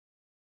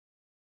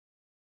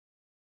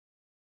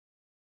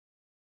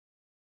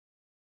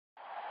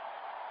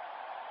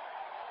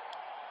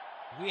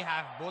We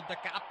have both the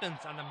captains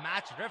and the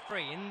match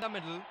referee in the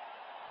middle.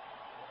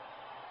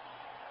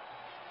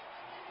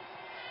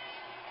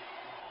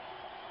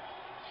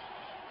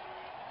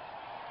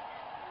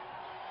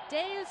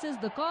 Tails is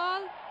the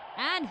call,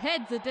 and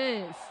heads it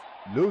is.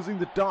 Losing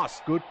the toss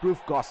could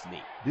prove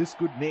costly. This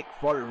could make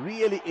for a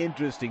really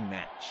interesting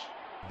match.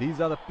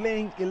 These are the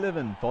playing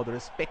 11 for the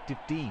respective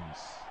teams.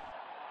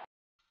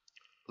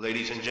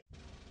 Ladies and gentlemen,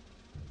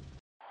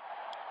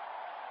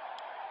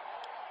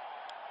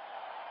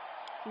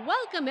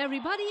 Welcome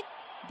everybody.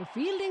 The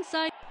fielding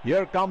side.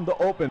 Here come the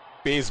open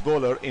pace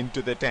bowler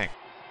into the tank.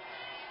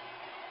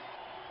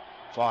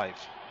 5,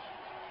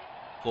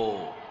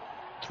 4,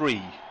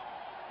 3,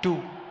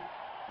 2,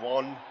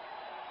 1.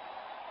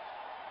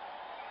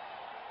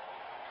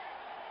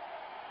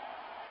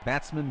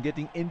 Batsman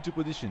getting into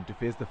position to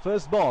face the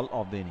first ball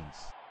of the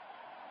innings.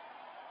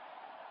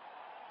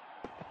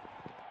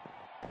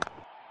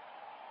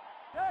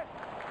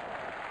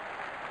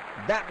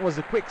 That was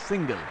a quick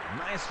single.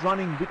 Nice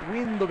running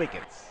between the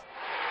wickets.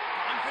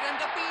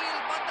 Confident appeal,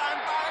 but the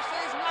umpire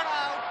says not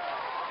out.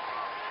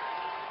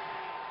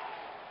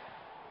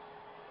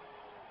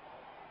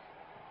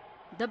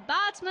 The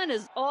batsman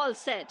is all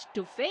set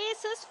to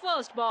face his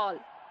first ball.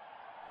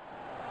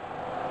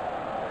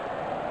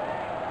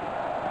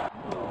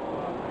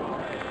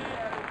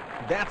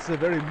 That's a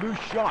very loose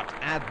shot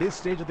at this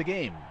stage of the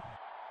game.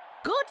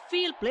 Good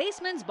field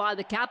placements by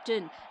the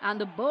captain, and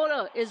the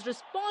bowler is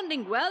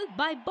responding well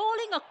by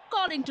bowling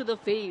according to the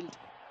field.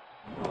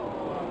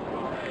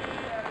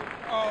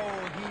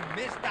 Oh,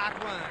 he missed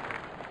that one.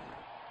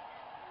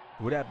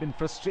 Would have been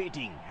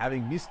frustrating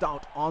having missed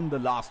out on the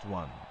last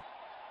one.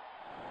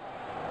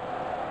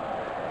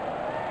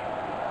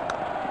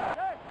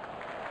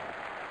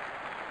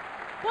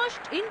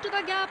 Pushed into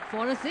the gap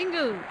for a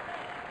single.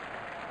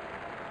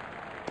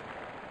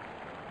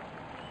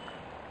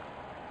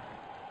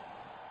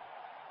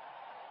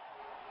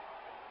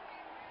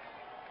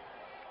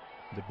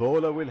 The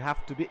bowler will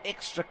have to be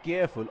extra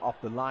careful of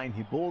the line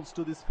he bowls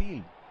to this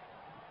field.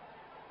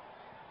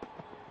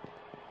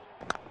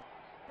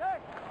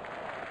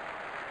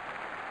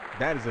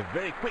 That is a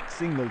very quick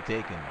single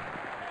taken.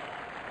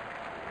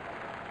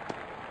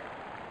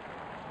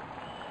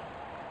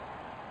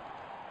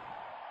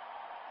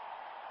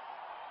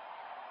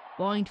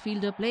 Point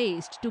fielder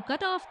placed to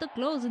cut off the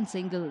close-in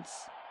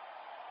singles.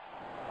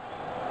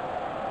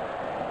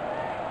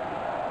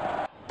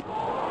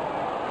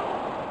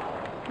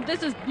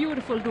 This is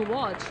beautiful to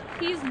watch.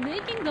 He's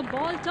making the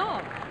ball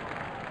talk.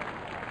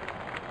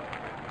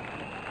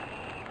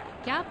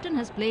 Captain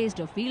has placed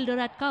a fielder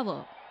at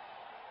cover.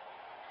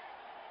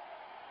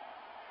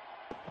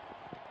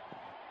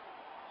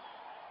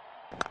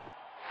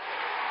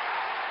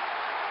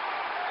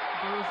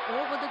 Goes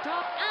over the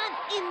top and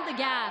in the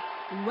gap.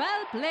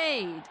 Well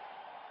played.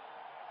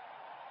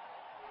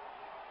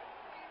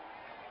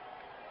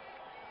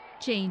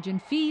 Change in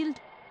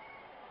field.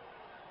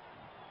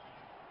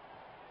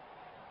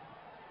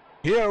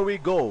 Here we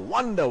go.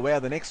 Wonder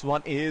where the next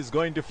one is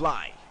going to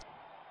fly.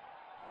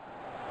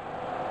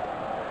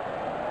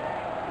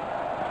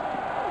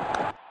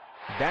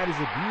 That is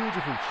a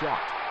beautiful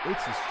shot.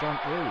 It's a strong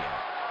area.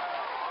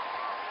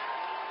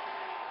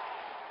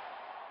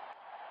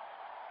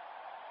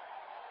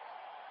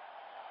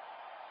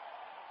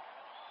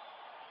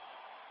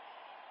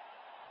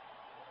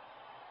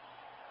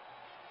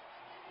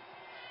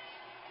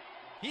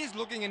 He's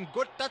looking in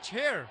good touch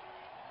here.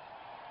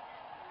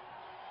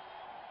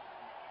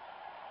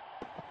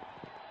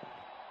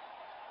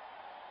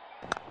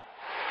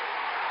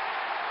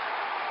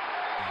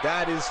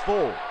 That is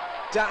 4.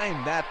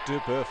 Time that to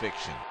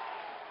perfection.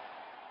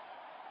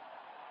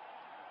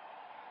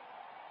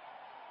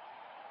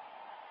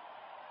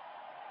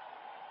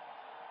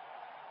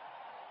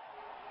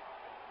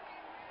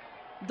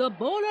 The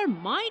bowler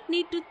might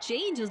need to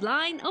change his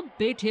line a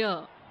bit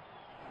here.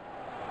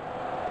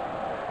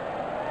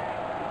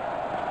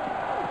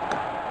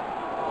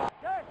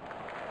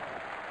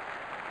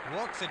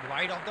 Walks it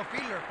wide of the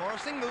fielder for a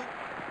single.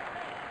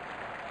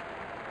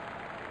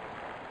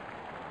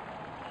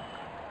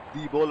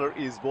 The bowler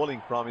is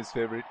bowling from his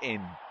favorite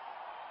end.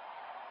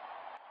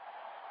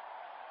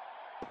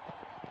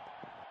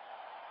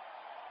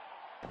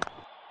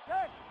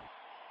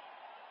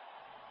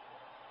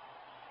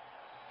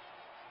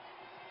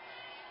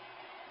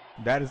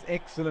 That is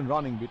excellent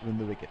running between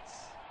the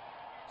wickets.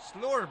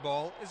 Slower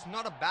ball is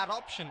not a bad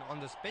option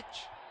on this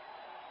pitch.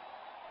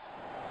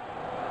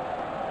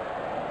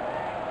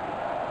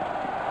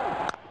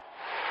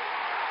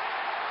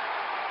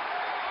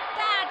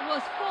 That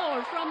was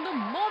 4 from the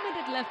moment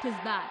it left his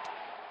bat.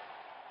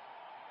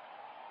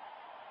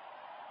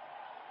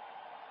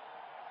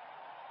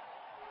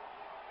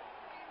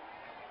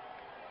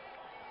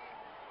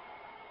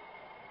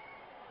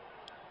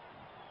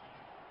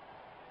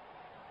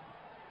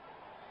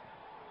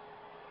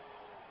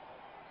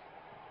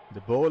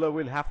 The bowler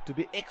will have to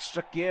be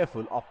extra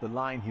careful of the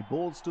line he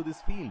bowls to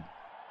this field.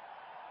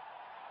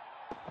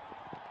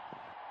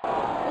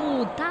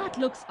 Oh, that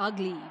looks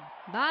ugly.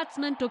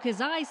 Batsman took his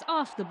eyes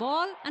off the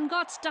ball and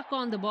got stuck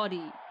on the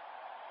body.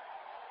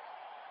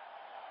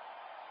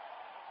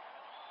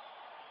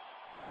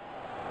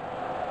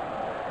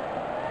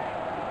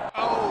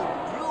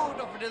 Oh,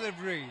 brute of a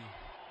delivery.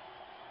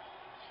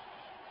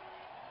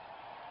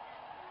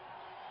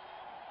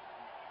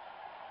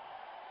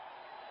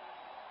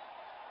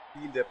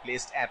 Fielder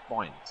placed at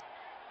point.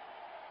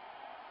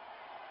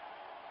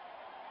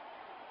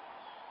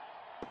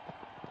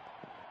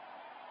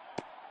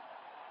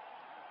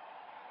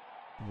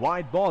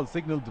 Wide ball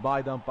signalled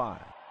by the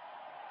umpire.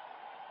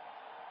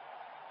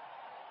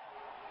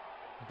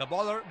 The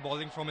bowler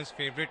bowling from his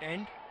favourite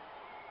end.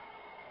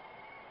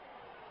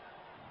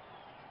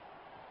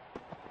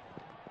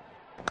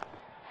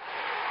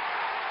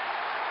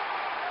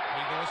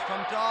 He goes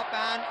from top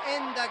and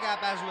in the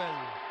gap as well.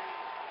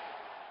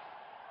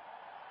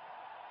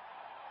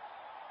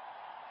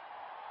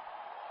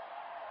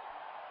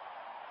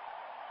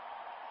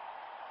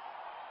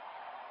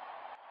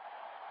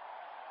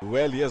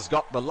 Well, he has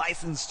got the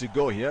license to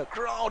go here.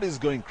 Crowd is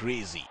going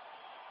crazy.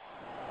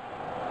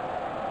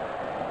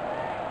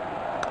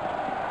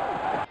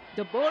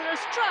 The bowler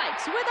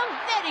strikes with a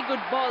very good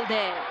ball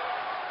there.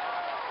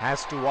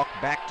 Has to walk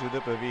back to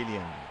the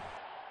pavilion.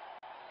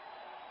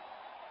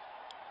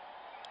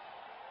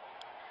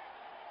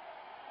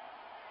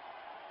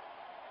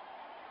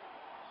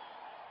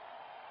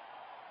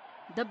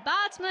 The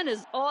batsman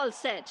is all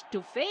set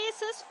to face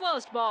his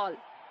first ball.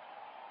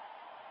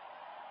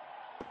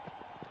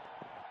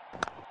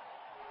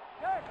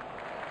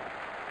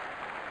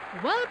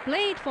 Well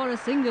played for a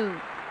single.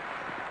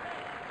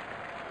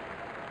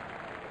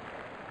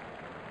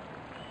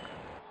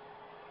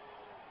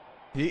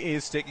 He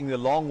is taking the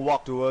long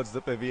walk towards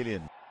the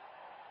pavilion.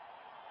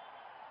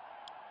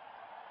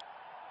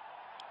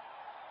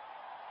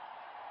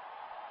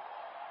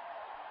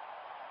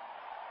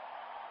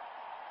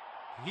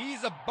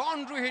 He's a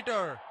boundary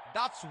hitter.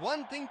 That's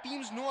one thing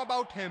teams know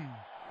about him.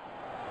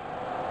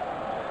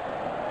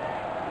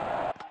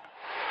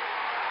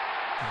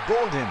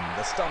 Bowled him.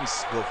 The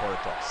stumps go for a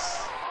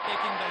toss.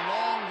 Taking the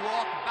long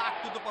walk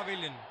back to the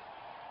pavilion.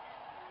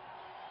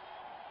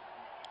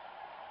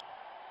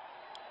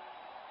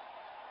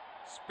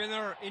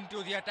 Spinner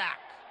into the attack.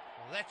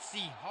 Let's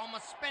see how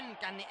much spin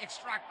can he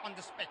extract on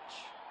this pitch.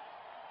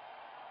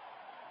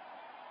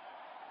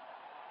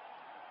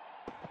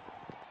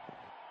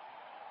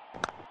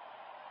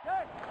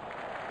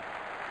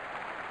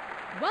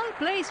 Well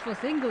placed for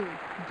single.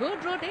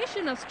 Good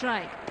rotation of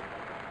strike.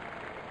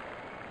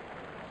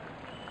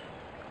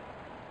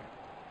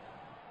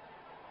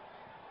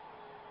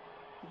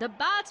 The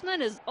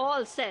batsman is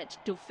all set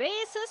to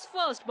face his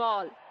first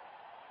ball.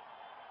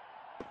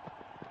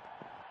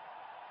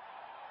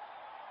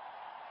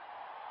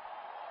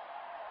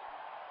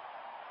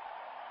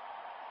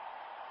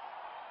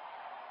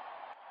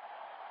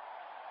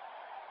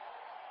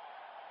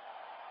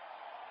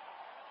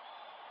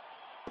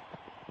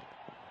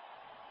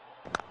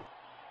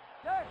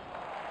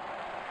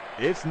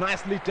 It's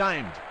nicely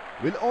timed.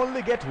 Will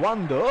only get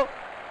one though.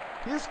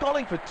 He's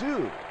calling for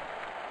two.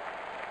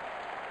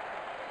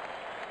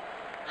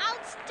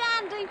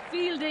 Outstanding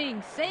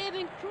fielding,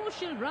 saving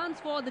crucial runs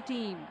for the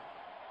team.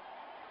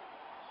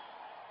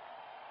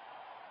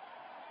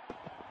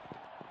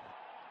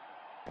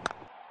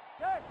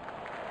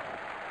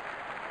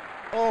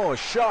 Oh,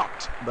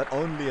 shot, but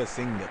only a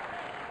single.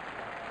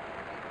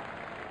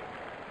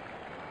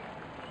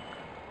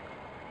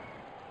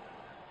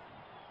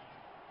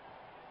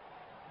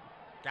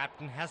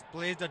 Captain has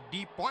placed a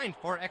deep point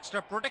for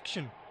extra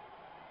protection.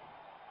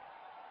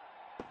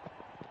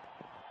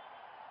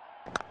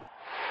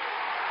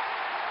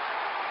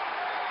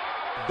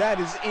 That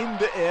is in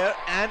the air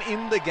and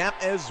in the gap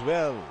as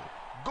well.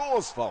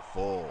 Goes for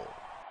four.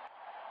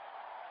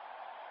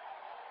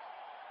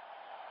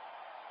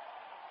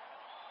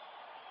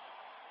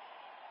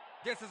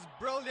 This is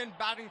brilliant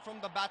batting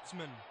from the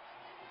batsman.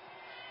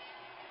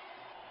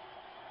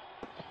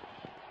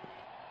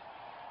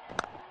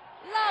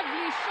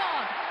 Lovely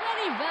shot,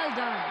 very well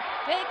done.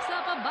 Takes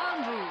up a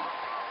boundary.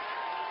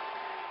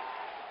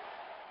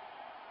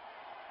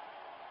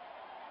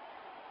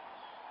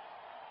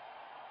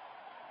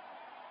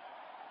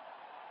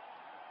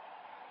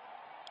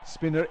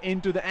 Spinner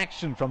into the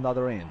action from the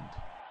other end.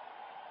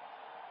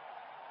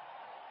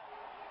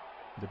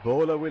 The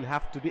bowler will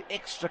have to be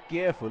extra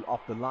careful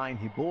of the line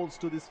he bowls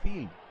to this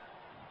field.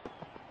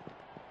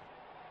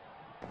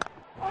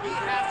 He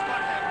has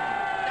got him.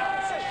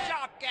 That's a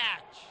sharp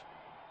catch.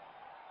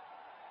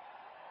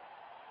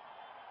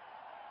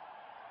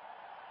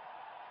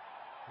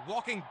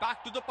 Walking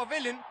back to the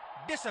pavilion,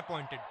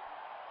 disappointed.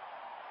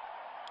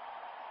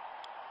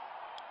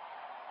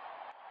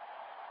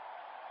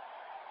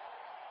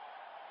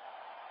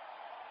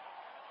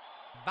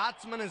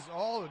 Batsman is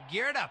all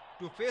geared up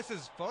to face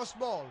his first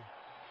ball.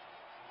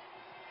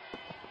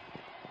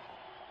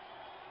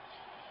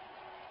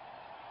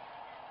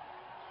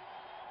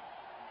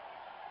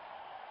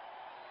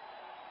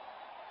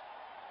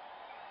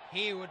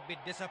 He would be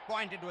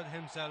disappointed with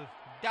himself.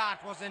 That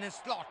was in his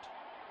slot.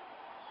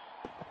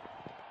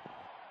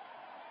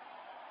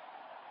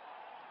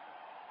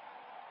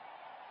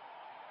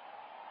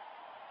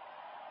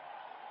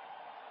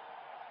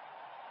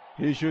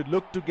 He should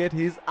look to get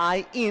his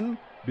eye in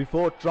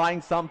before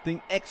trying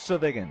something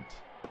extravagant.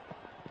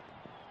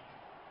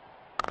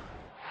 Oh,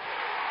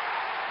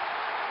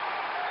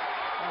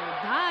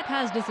 that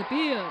has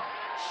disappeared.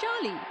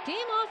 Surely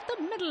came off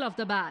the middle of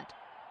the bat.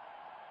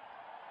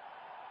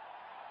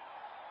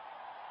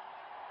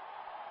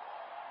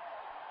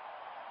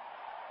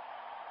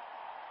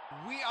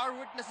 We are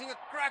witnessing a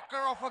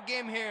cracker of a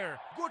game here.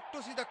 Good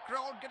to see the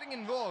crowd getting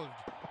involved.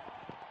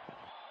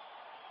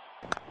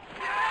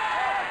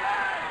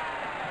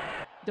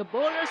 The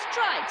bowler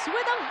strikes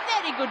with a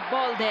very good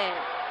ball there.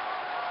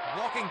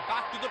 Walking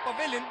back to the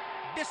pavilion,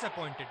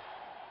 disappointed.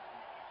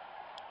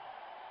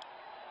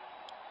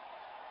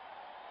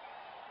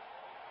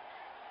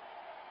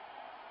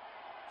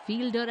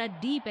 Fielder at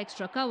deep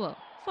extra cover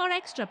for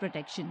extra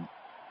protection.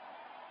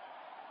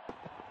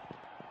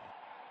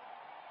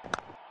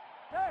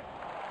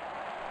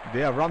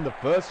 They have run the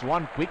first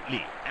one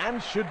quickly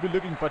and should be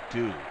looking for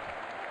two.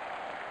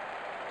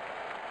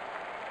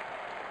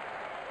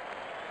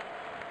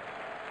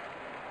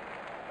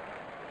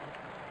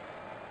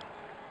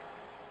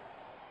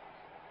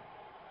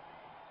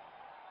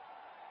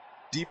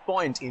 Deep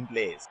point in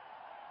place.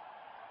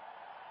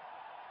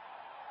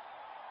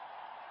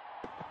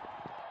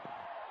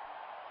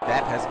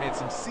 That has made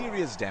some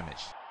serious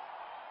damage.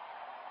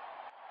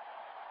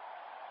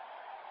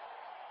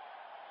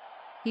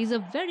 He's a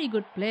very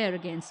good player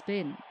against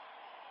spin.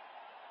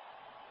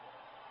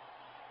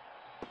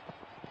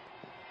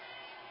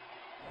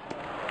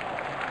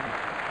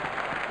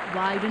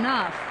 Wide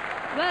enough.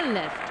 Well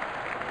left.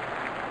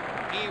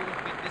 He would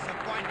be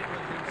disappointed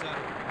with himself.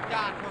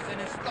 That was in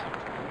his slot.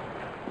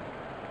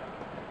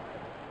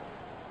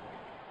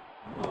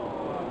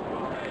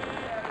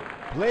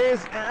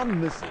 Plays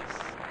and misses.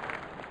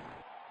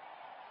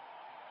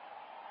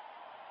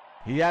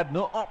 He had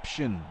no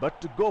option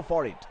but to go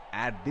for it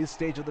at this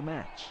stage of the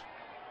match.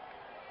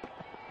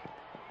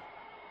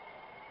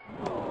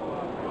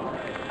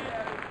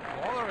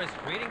 Bowler is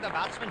reading the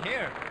batsman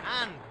here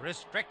and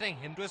restricting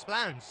him to his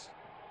plans.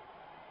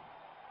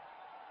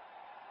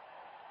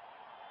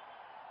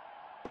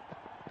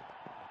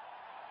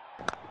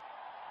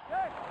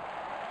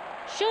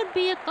 Should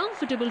be a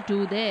comfortable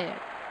two there.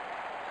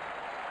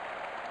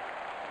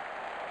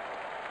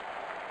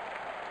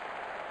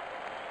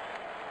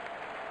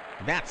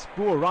 That's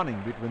poor running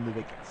between the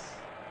wickets.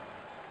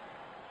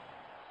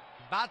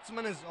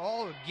 Batsman is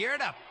all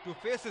geared up to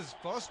face his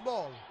first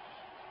ball.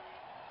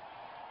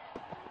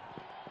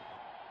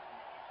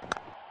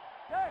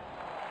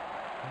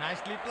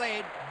 Nicely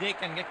played. They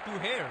can get two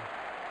here.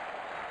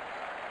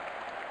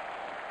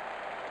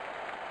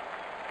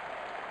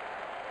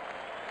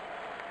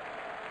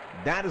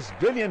 That is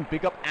brilliant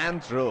pickup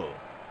and throw.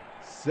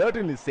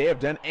 Certainly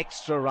saved an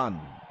extra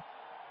run.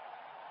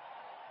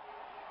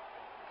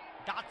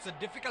 That's a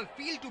difficult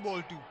field to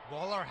bowl to.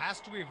 Bowler has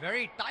to be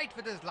very tight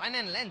with his line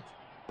and length.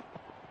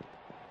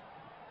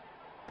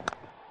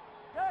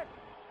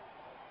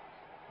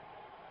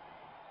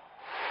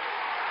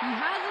 He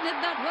hasn't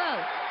hit that well,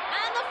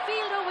 and the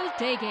fielder will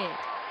take it.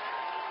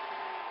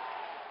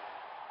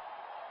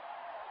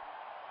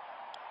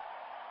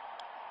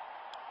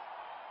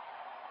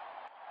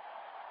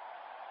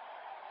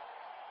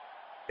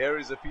 Here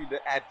is a fielder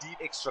at deep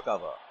extra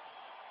cover.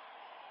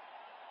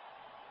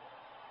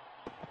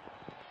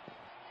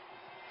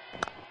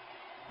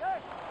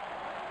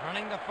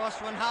 Running the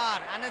first one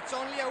hard, and it's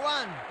only a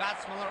one.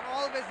 Batsmen are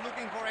always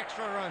looking for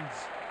extra runs.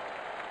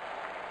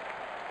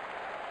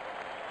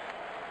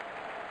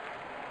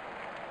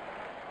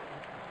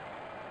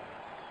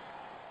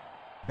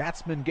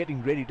 Batsman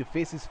getting ready to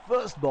face his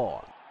first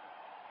ball.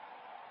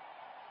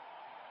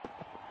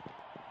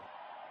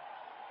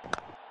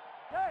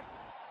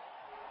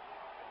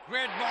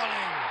 Great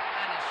bowling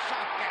and a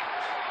sharp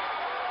catch.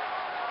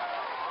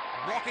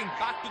 Walking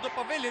back to the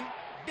pavilion,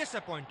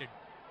 disappointed.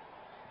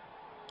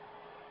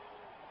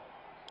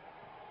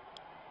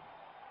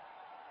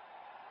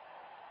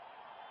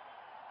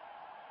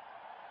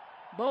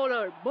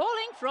 Bowler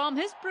bowling from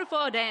his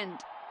preferred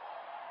end.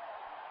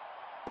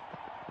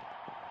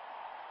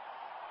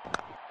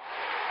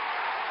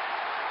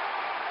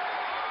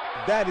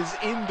 That is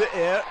in the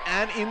air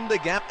and in the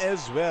gap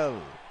as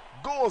well.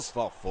 Goes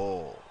for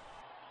four.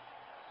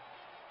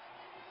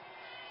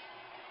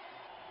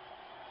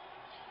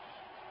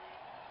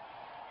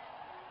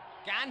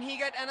 Can he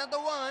get another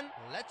one?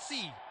 Let's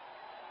see.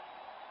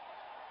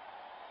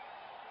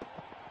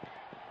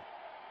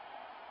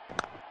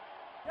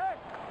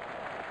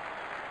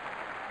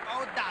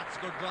 Oh, that's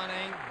good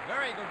running.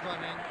 Very good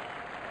running.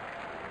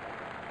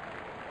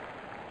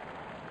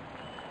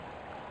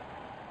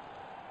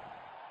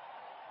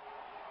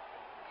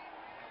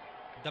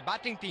 The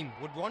batting team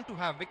would want to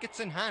have wickets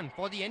in hand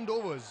for the end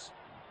overs.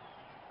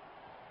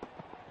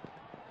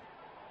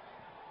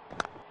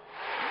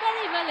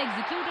 Very well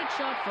executed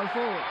shot for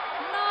four.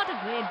 Not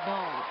a great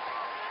ball.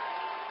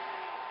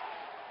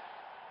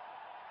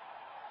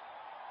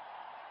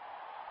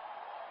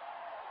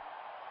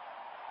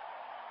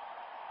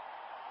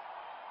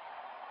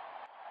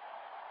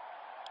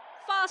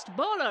 Fast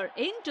bowler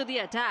into the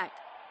attack.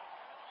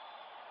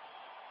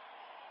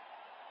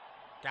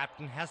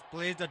 Captain has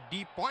placed a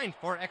deep point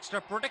for extra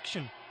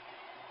protection.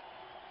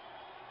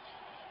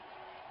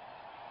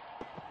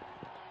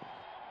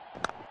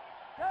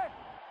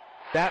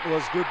 That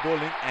was good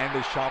bowling and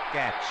a sharp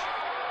catch.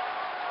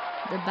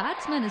 The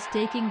batsman is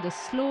taking the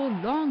slow,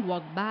 long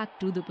walk back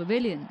to the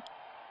pavilion.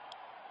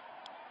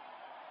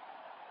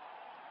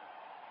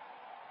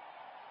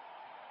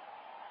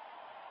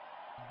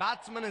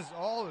 Batsman is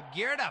all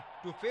geared up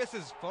to face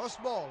his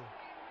first ball.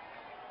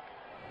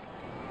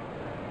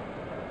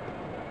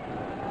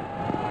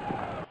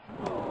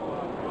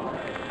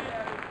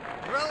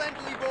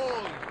 Brilliantly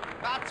bowled.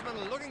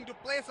 Batsman looking to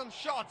play some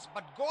shots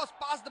but goes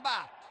past the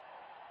bat.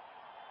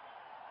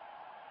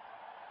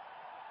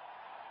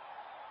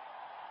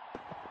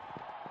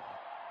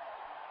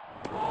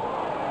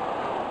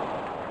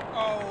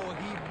 Oh,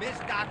 he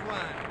missed that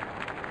one.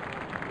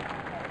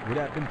 Would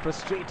have been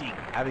frustrating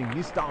having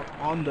missed out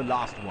on the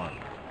last one.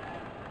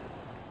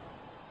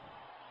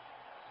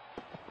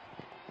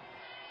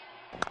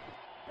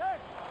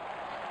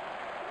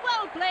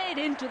 Well played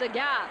into the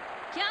gap.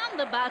 Can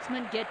the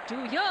batsman get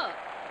two here?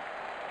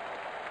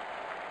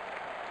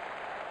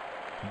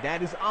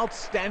 That is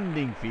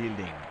outstanding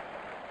fielding.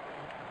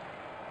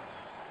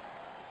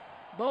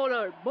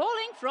 Bowler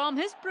bowling from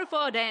his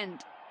preferred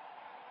end.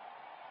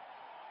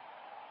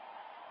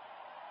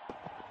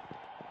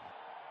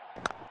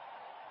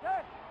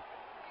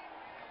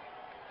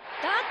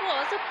 That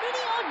was a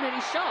pretty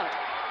ordinary shot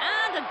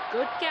and a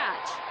good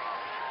catch.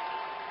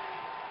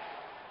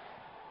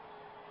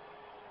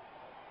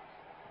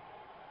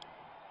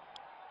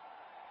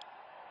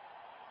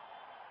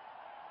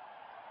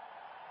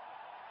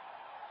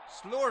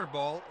 Slower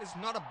ball is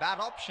not a bad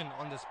option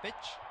on this pitch.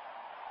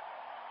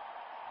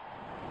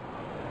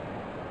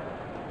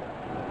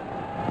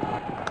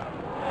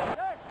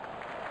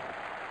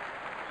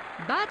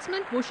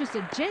 Batsman pushes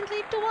it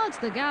gently towards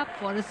the gap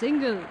for a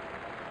single.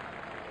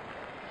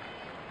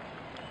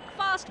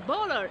 Fast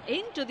bowler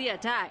into the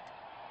attack.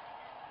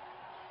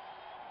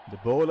 The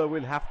bowler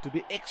will have to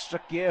be extra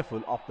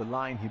careful of the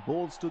line he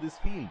bowls to this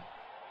field.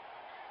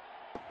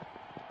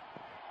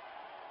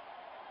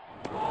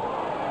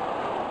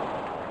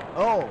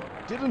 Oh,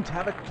 didn't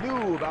have a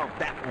clue about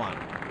that one.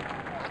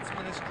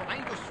 Batsman is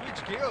trying to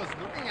switch gears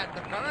looking at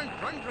the current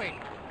run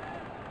rate.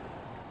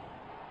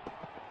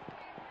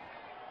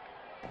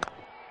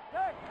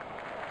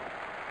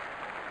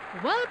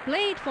 Well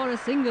played for a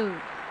single.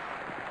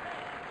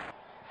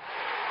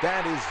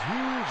 That is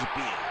huge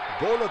appeal.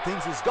 Bowler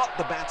thinks he's got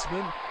the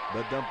batsman,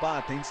 but the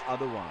umpire thinks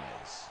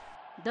otherwise.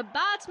 The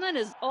batsman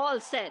is all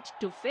set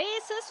to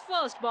face his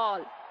first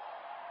ball.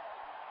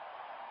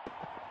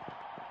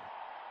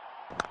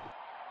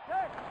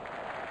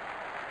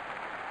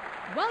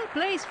 Well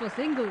placed for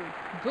single.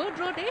 Good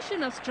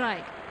rotation of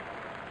strike.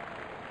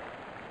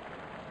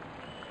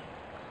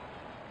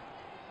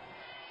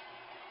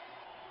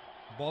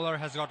 Bowler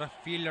has got a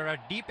fielder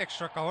at deep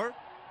extra cover.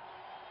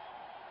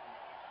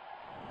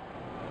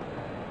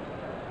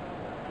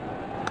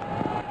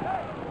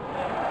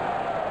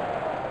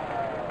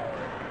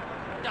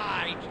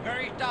 Tight,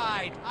 very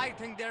tight. I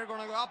think they're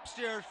going to go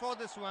upstairs for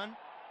this one.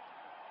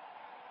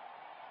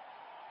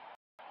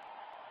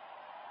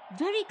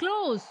 Very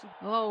close.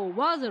 Oh,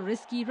 was a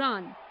risky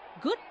run.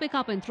 Good pick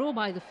up and throw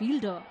by the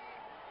fielder.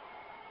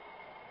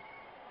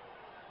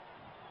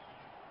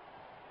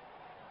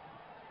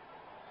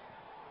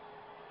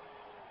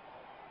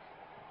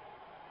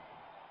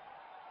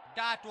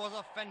 That was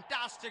a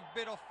fantastic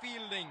bit of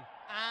fielding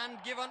and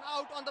given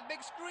out on the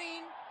big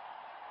screen.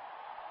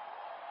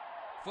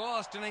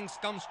 First innings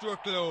comes to a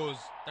close.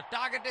 The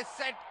target is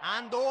set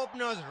and the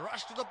openers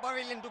rush to the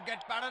pavilion to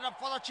get batted up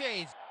for the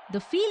chase. The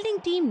fielding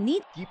team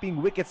needs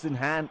Keeping wickets in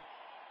hand.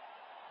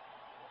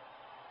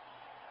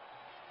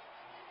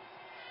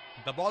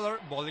 The bowler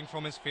bowling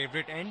from his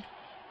favourite end.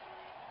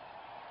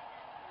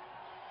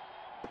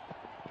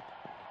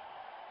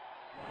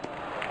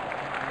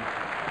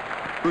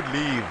 Good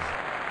leave.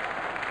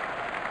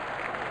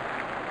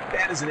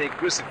 That is an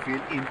aggressive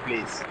field in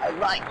place. I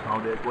like how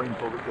they're going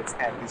for wickets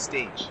at this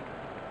stage.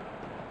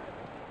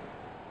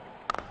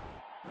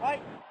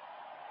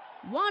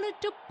 wanted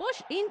to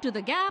push into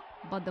the gap,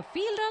 but the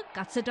fielder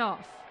cuts it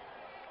off.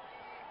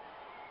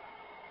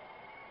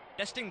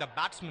 Testing the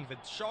batsman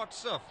with short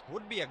serve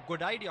would be a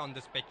good idea on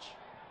this pitch.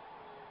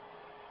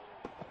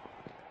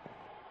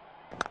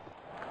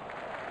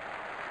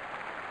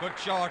 Good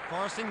shot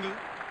for a single.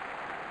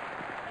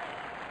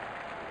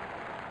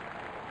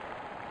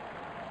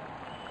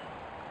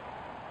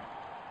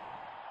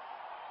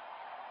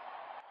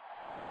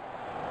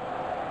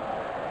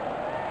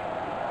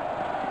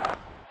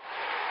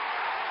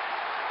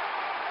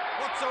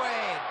 Puts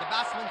away. The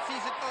batsman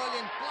sees it early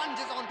and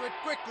plunges onto it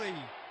quickly.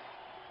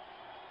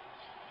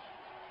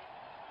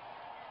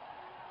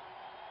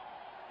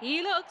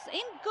 He looks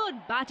in good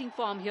batting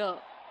form here.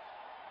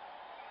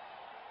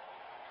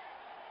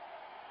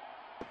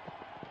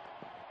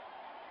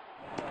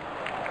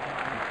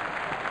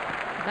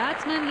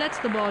 Batsman lets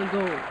the ball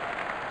go.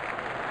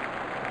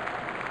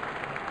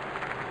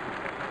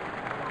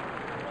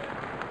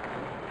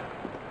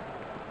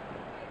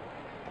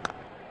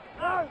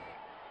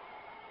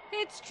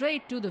 hit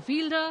straight to the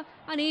fielder,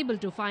 unable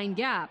to find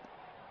gap.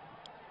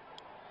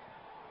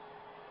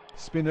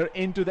 Spinner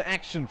into the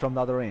action from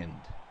the other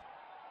end.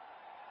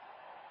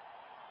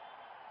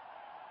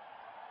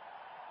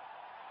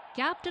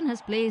 Captain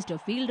has placed a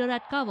fielder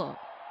at cover.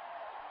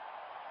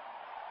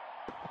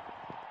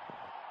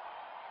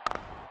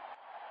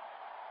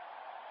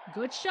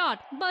 Good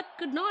shot, but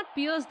could not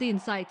pierce the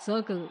inside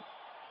circle.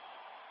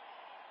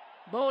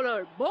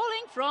 Bowler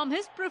bowling from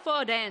his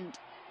preferred end.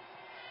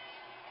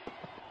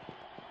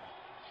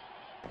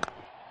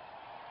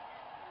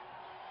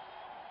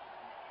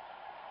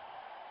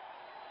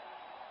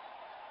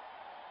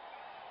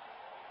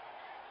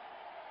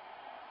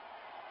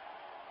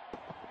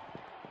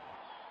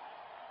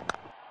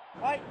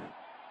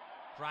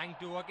 Trying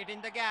to work it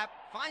in the gap,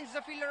 finds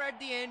the fielder at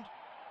the end.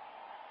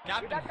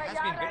 Captain has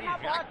been very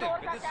reactive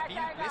with his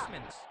field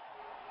placements.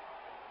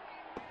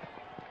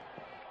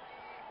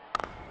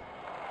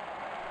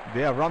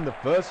 They have run the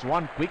first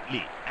one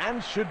quickly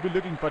and should be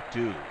looking for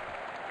two.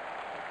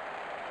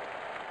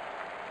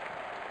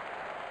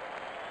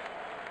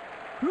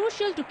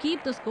 Crucial to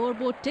keep the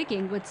scoreboard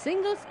ticking with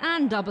singles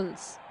and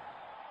doubles.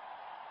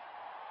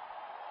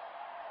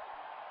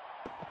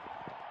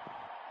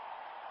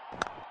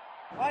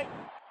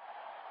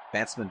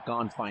 Batsman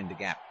can't find the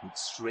gap,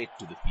 it's straight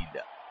to the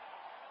fielder.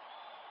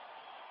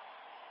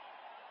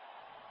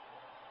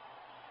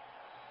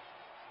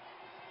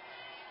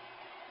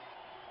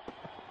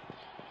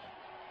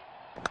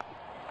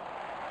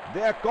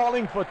 They are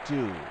calling for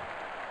two.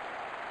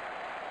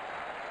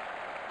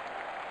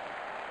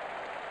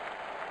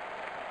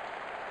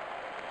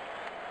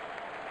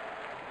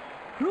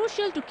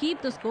 Crucial to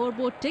keep the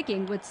scoreboard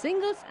ticking with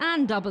singles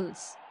and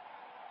doubles.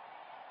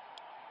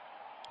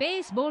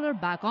 Pace bowler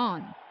back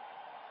on.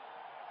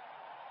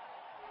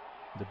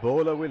 The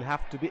bowler will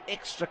have to be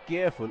extra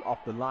careful of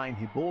the line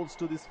he bowls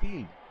to this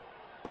field.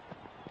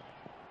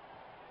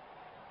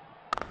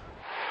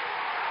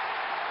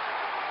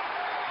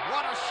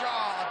 What a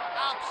shot!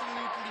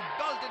 Absolutely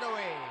belted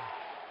away.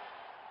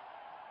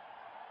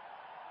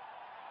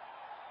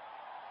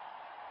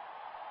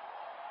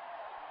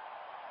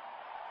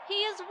 He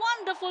is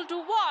wonderful to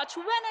watch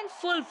when in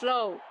full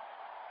flow.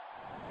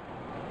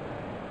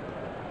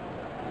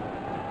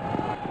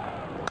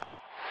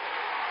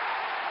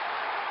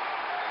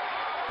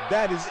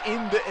 That is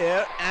in the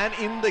air and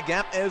in the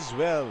gap as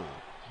well.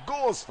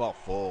 Goes for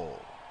four.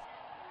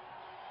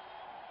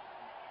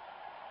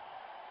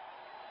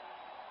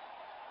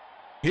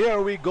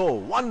 Here we go.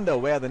 Wonder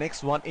where the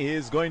next one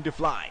is going to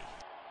fly.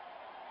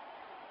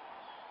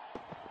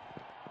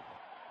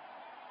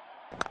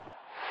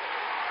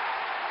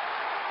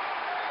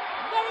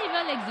 Very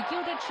well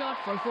executed shot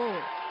for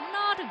four.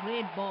 Not a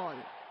great ball.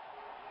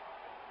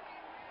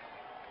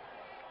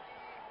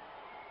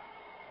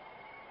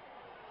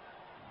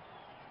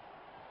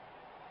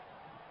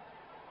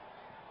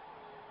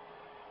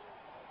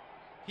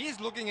 He's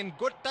looking in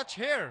good touch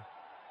here.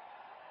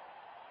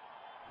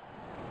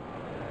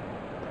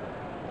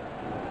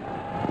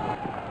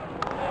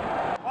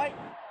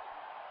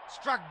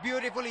 Struck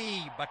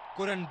beautifully, but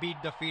couldn't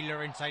beat the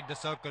fielder inside the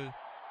circle.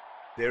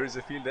 There is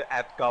a fielder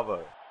at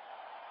cover.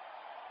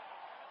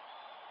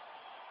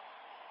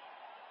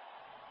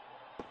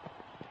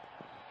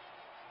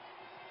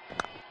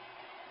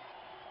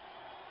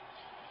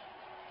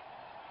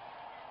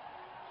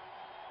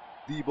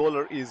 The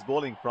bowler is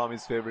bowling from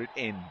his favorite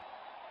end.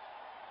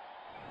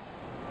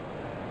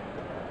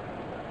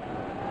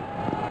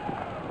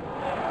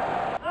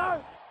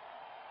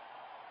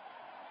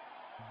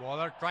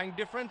 Bowler trying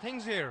different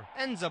things here.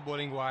 Ends up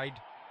bowling wide.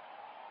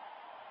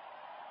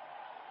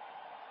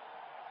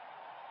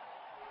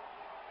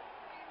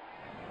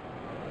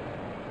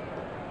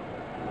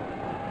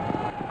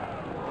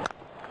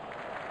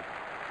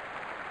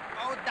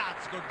 Oh,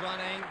 that's good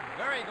running.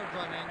 Very good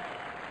running.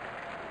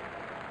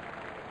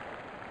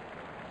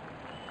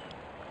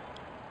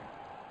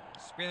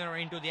 Spinner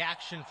into the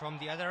action from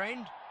the other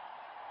end.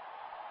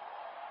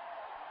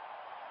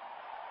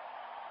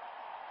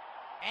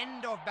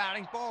 End of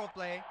batting power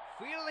play.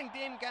 Fielding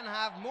team can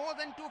have more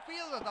than two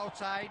fielders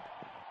outside.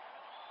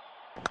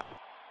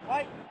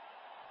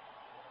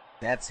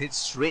 That's hit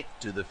straight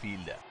to the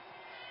fielder.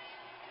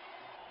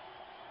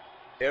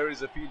 There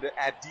is a fielder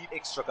at deep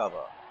extra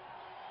cover.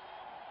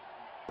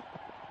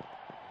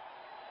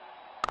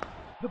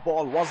 The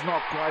ball was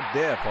not quite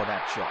there for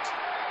that shot.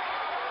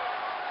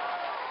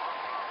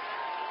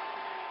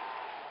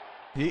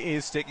 He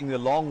is taking the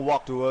long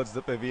walk towards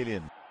the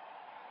pavilion.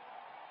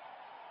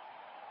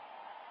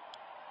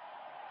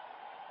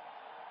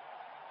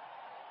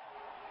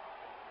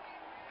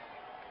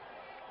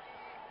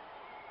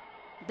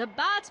 The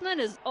batsman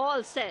is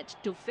all set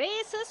to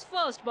face his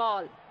first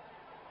ball.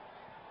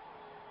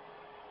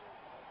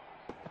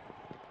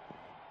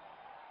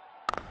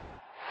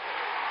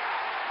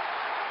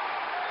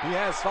 He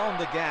has found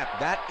the gap.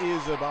 That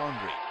is a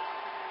boundary.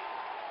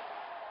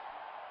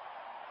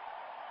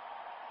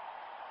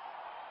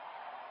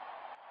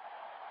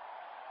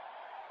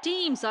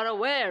 Teams are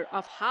aware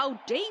of how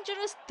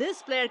dangerous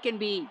this player can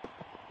be.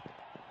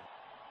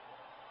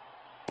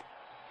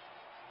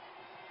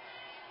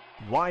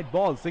 Wide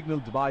ball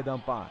signaled by the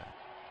umpire.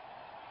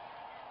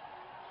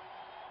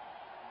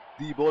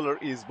 The bowler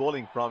is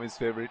bowling from his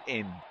favorite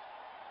end.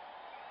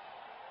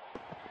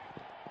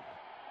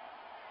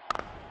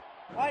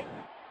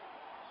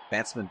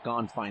 Batsman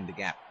can't find the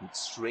gap. It's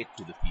straight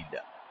to the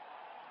fielder.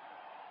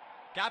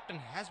 Captain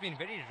has been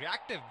very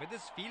reactive with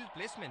his field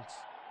placements.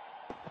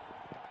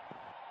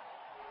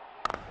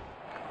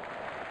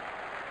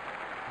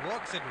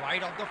 Works it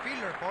wide of the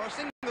fielder for a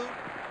single.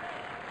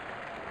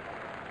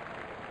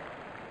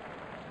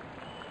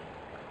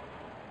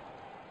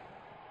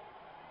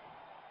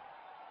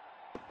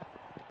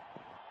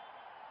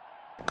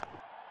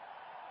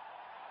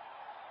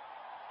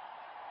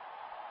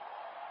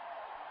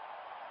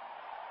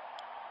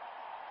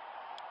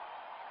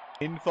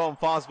 Inform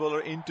fast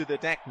bowler into the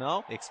attack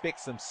now. Expect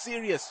some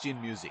serious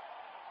chin music.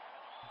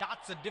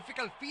 That's a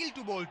difficult field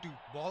to bowl to.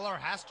 Bowler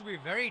has to be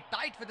very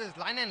tight with his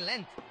line and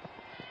length.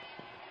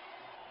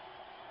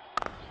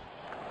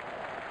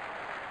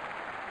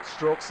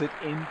 Strokes it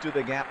into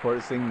the gap for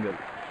a single.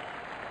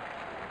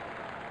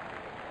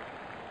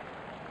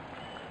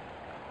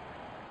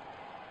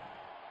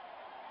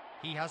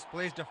 He has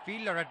placed a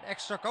fielder at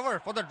extra cover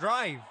for the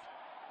drive.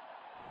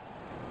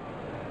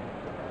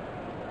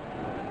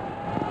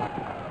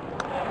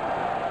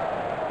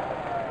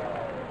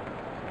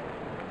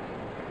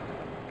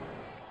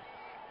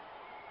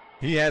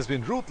 He has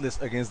been ruthless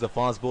against the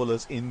fast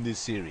bowlers in this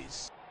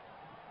series.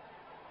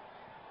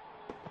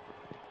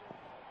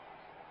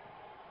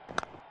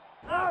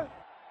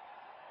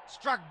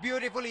 Struck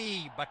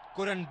beautifully, but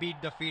couldn't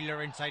beat the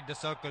fielder inside the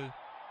circle.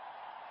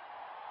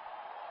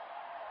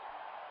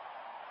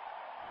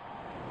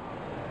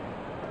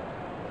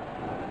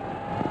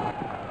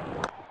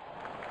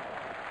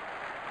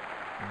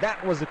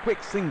 That was a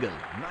quick single.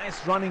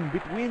 Nice running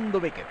between the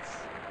wickets.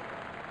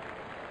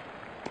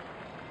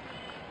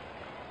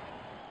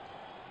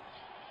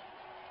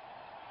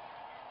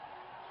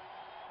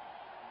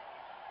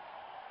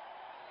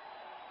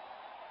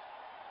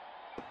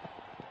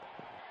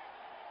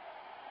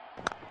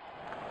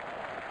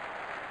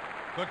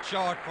 Good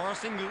shot for a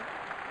single.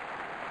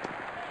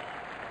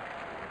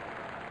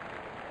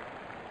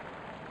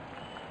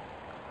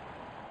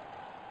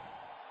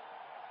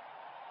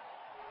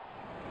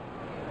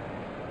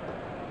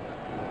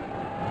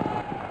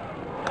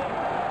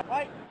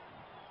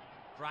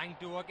 Trying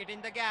to work it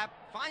in the gap.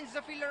 Finds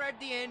the fielder at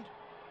the end.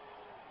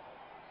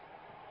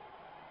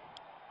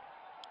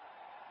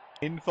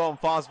 Inform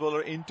fast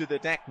bowler into the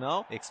attack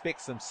now.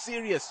 Expect some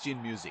serious chin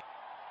music.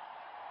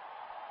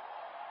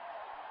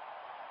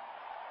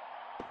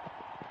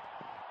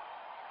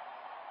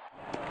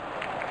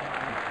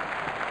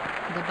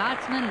 The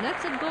batsman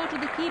lets it go to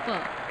the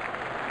keeper.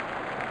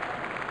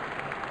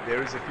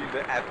 There is a fielder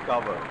at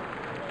cover.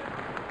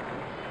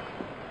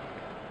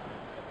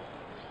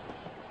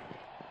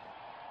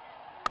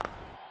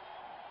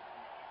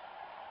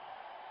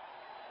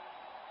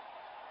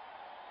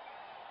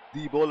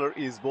 The bowler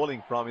is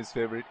bowling from his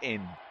favorite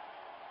end.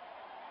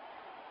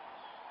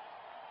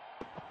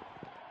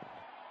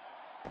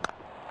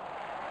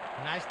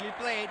 Nicely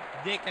played.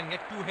 They can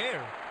get two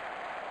here.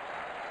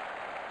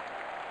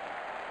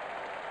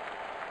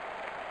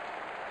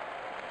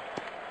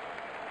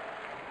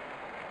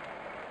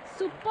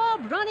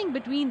 Superb running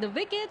between the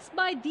wickets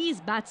by these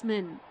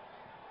batsmen.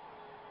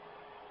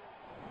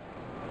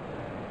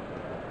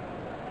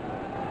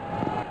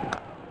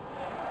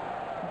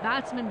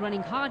 Batsman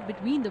running hard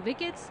between the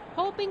wickets,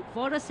 hoping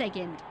for a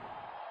second.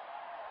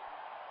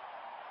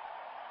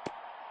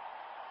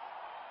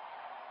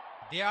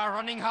 They are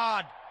running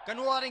hard,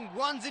 converting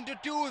ones into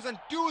twos and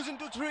twos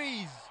into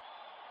threes.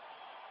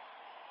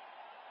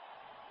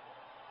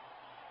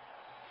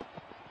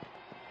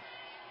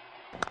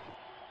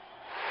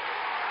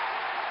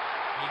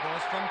 He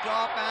goes from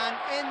top and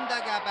in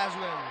the gap as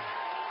well.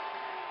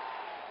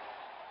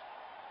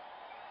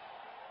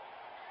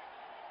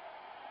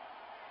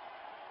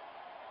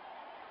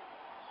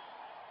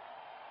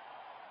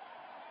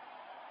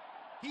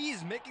 He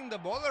is making the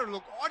bowler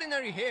look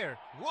ordinary here.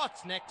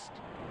 What's next?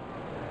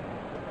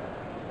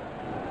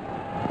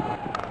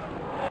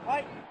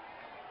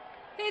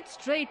 Hit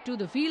straight to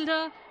the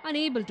fielder,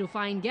 unable to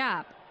find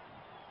gap.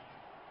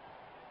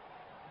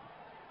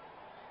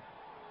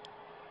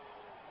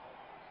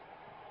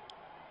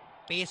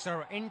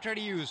 Pacer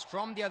introduced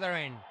from the other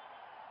end.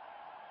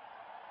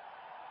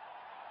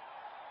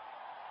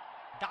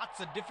 That's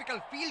a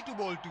difficult field to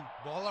bowl to.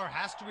 Bowler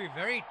has to be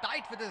very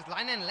tight with his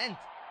line and length.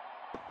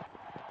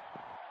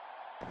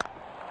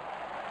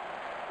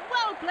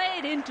 Well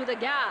played into the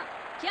gap.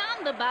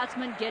 Can the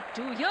batsman get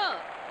two here?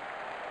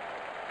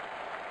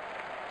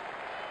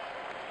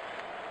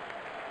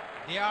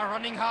 They are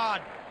running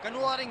hard,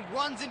 converting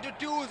ones into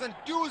twos and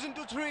twos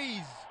into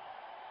threes.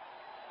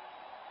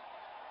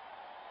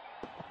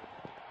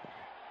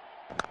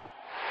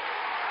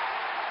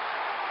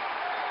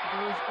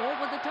 Goes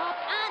over the top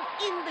and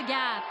in the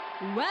gap.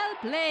 Well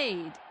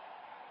played.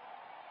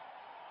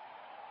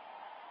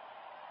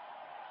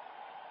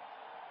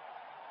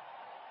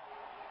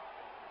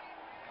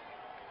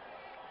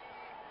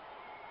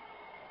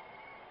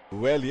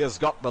 Well, he has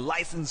got the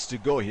license to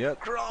go here.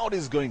 Crowd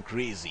is going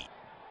crazy.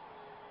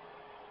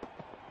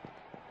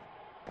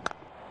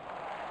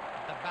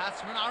 The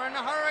batsmen are in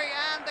a hurry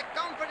and they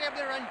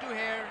comfortably run to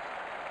here.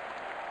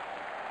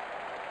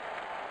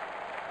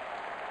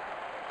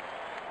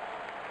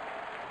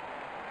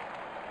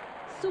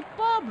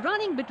 Superb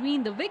running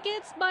between the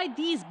wickets by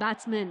these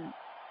batsmen.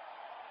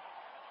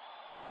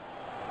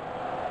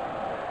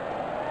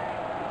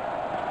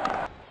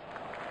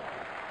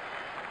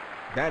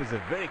 That is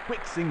a very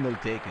quick single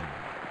taken.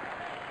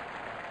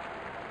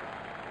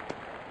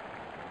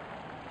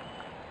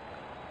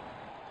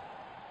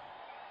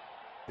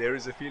 There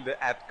is a fielder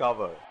at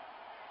cover.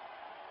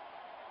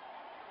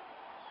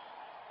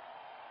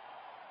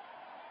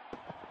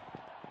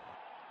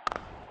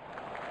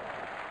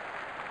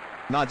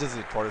 Nudges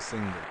it for a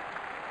single.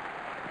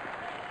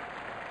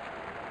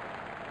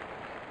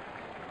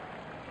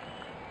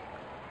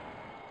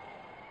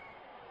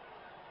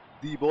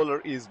 The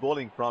bowler is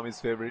bowling from his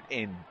favorite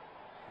end.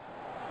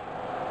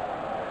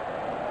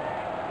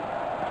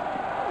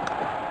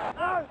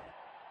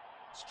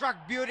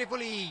 Struck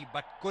beautifully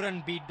but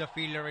couldn't beat the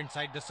fielder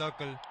inside the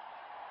circle.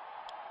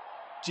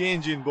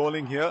 Change in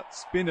bowling here.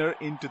 Spinner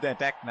into the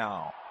attack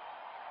now.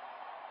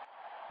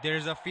 There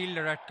is a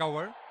fielder at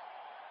cover.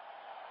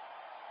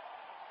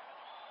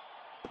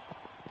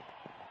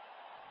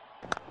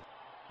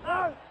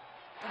 The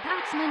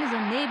batsman is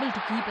unable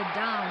to keep it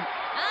down.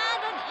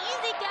 And an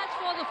easy catch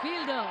for the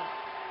fielder.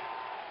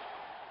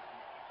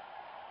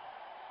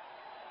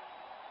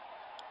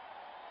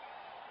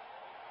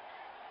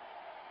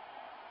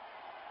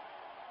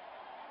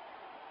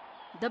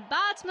 The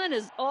batsman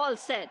is all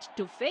set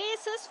to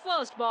face his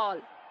first ball.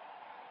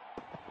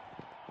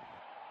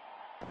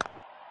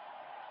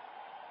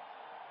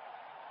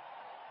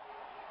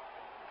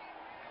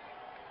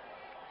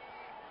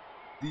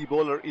 The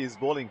bowler is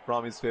bowling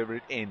from his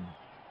favorite end.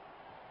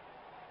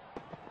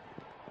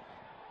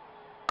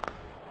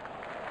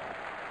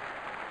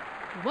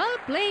 Well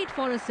played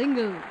for a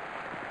single.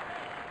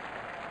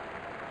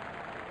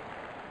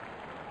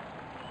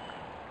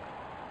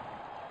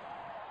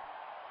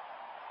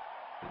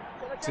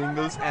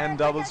 Singles and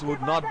doubles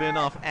would not be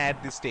enough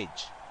at this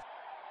stage.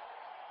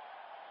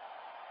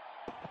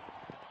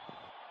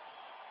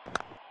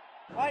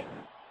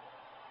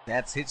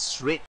 That's hit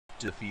straight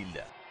to the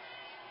fielder.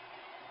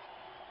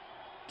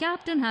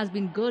 Captain has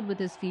been good with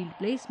his field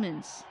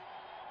placements.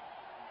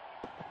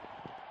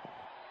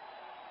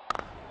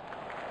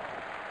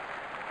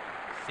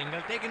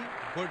 Single taken.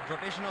 Good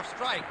rotation of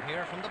strike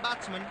here from the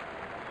batsman.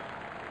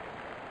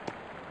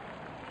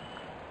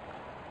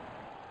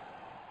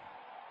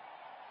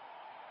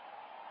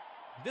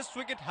 This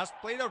wicket has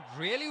played out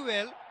really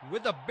well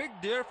with a big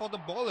dare for the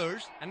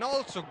bowlers and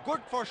also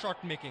good for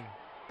shot making.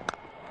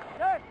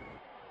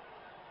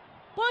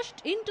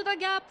 Pushed into the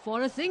gap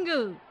for a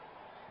single.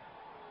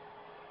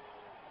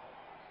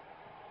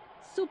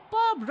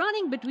 Superb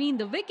running between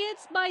the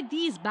wickets by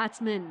these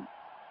batsmen.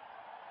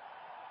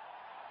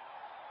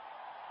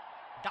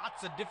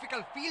 That's a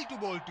difficult field to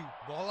bowl to.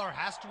 Bowler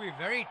has to be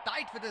very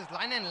tight with his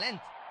line and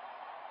length.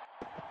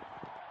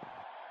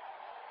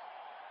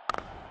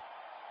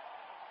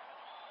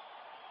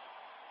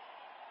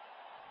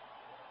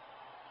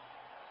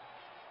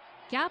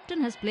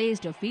 Captain has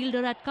placed a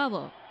fielder at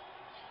cover.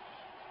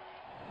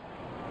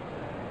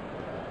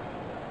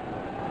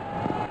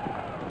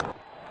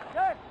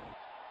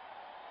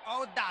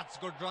 Oh, that's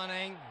good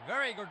running.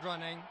 Very good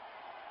running.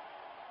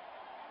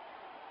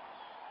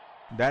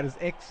 That is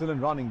excellent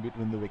running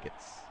between the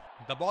wickets.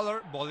 The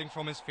bowler bowling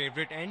from his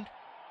favorite end.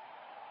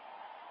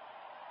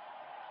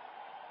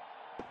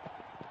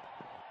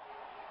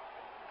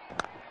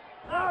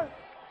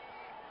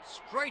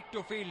 Straight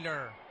to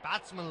fielder.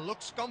 Batsman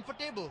looks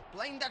comfortable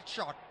playing that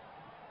shot.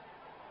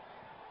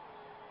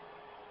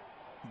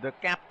 The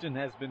captain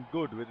has been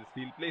good with his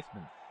field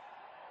placements.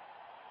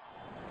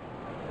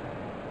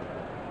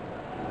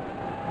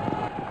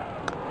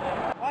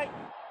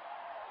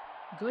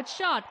 Good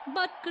shot,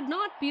 but could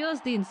not pierce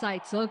the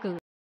inside circle.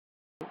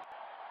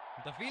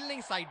 The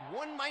fielding side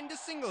won't mind the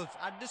singles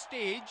at this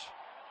stage.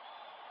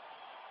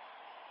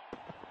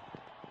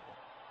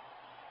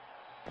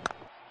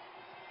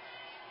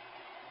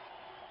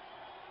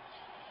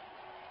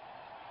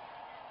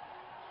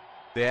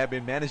 They have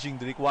been managing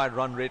the required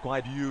run rate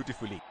quite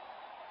beautifully.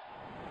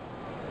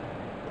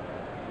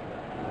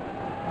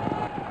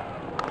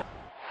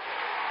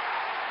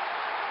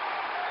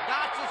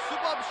 That's a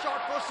superb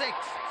shot for 6.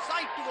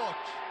 Sight to watch.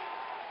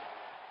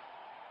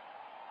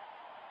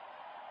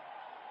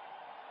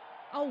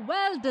 A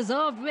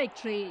well-deserved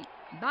victory.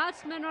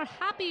 Batsmen are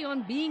happy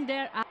on being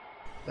there.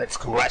 Let's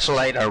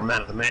congratulate our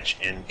man of the match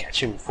and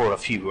catch him for a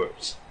few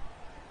words.